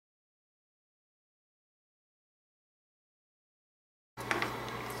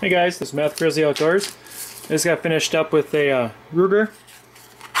Hey guys, this is Matt Grizzly-Outdoors. I just got finished up with a Ruger.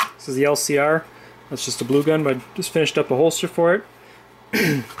 This is the LCR. That's just a blue gun, but I just finished up a holster for it.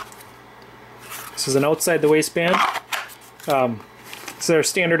 This is an outside the waistband. They're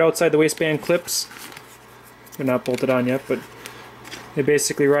standard outside the waistband clips. They're not bolted on yet, but they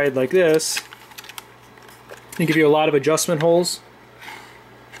basically ride like this. They give you a lot of adjustment holes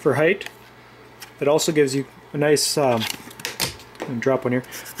for height. It also gives you a nice drop one here.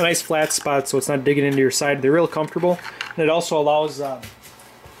 A nice flat spot so it's not digging into your side. They're real comfortable, and it also allows the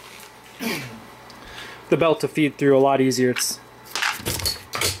belt to feed through a lot easier. I'm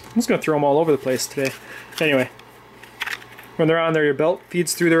just going to throw them all over the place today. Anyway, when they're on there, your belt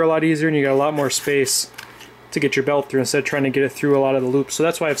feeds through there a lot easier, and you got a lot more space to get your belt through instead of trying to get it through a lot of the loops. So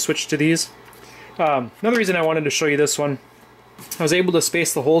that's why I've switched to these. Another reason I wanted to show you this one, I was able to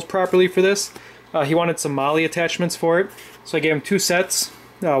space the holes properly for this. He wanted some MOLLE attachments for it, so I gave him two sets.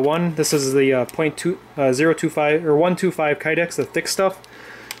 One, this is the 0.025 or 125 Kydex, the thick stuff.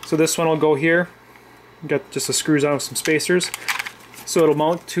 So this one will go here. Got just the screws on with some spacers, so it'll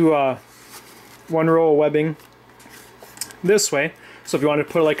mount to one row of webbing this way. So if you wanted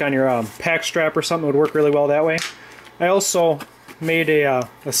to put it like on your pack strap or something, it would work really well that way. I also made a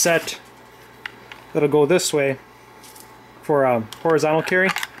set that'll go this way for horizontal carry.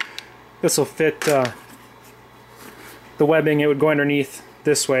 This will fit the webbing. It would go underneath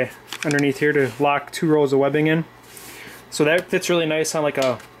this way, underneath here, to lock two rows of webbing in. So that fits really nice on like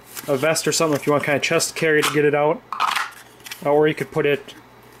a vest or something if you want kind of chest carry to get it out. Or you could put it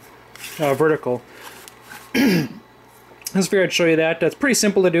vertical. I just figured I'd show you that. That's pretty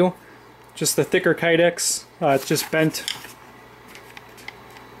simple to do. Just the thicker Kydex. It's just bent,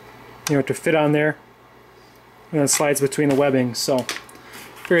 to fit on there. And it slides between the webbing. So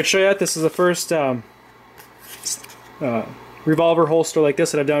figured I'd show you that. This is the first revolver holster like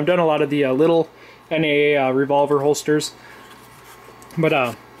this that I've done. I've done a lot of the little NAA revolver holsters,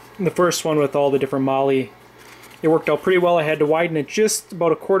 but the first one with all the different MOLLE, it worked out pretty well. I had to widen it just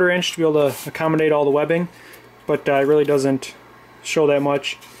about a 1/4 inch to be able to accommodate all the webbing, but it really doesn't show that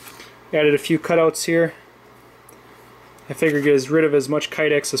much. Added a few cutouts here. I figured get rid of as much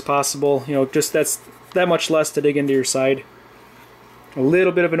Kydex as possible. Just that's that much less to dig into your side. A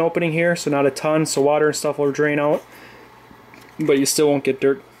little bit of an opening here, so not a ton, so water and stuff will drain out, but you still won't get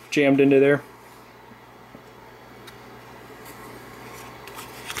dirt jammed into there.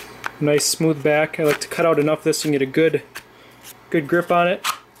 Nice smooth back. I like to cut out enough of this so you can get a good grip on it.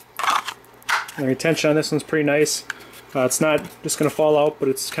 And the retention on this one's pretty nice. It's not just going to fall out, but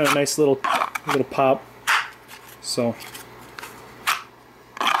it's kind of nice little pop. So,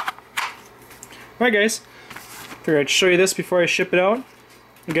 alright guys, figured I'd show you this before I ship it out.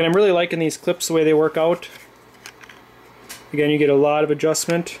 Again, I'm really liking these clips the way they work out. Again, you get a lot of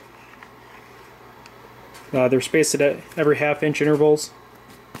adjustment. They're spaced at every 1/2 inch intervals.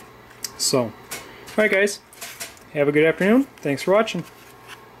 So, alright guys, have a good afternoon. Thanks for watching.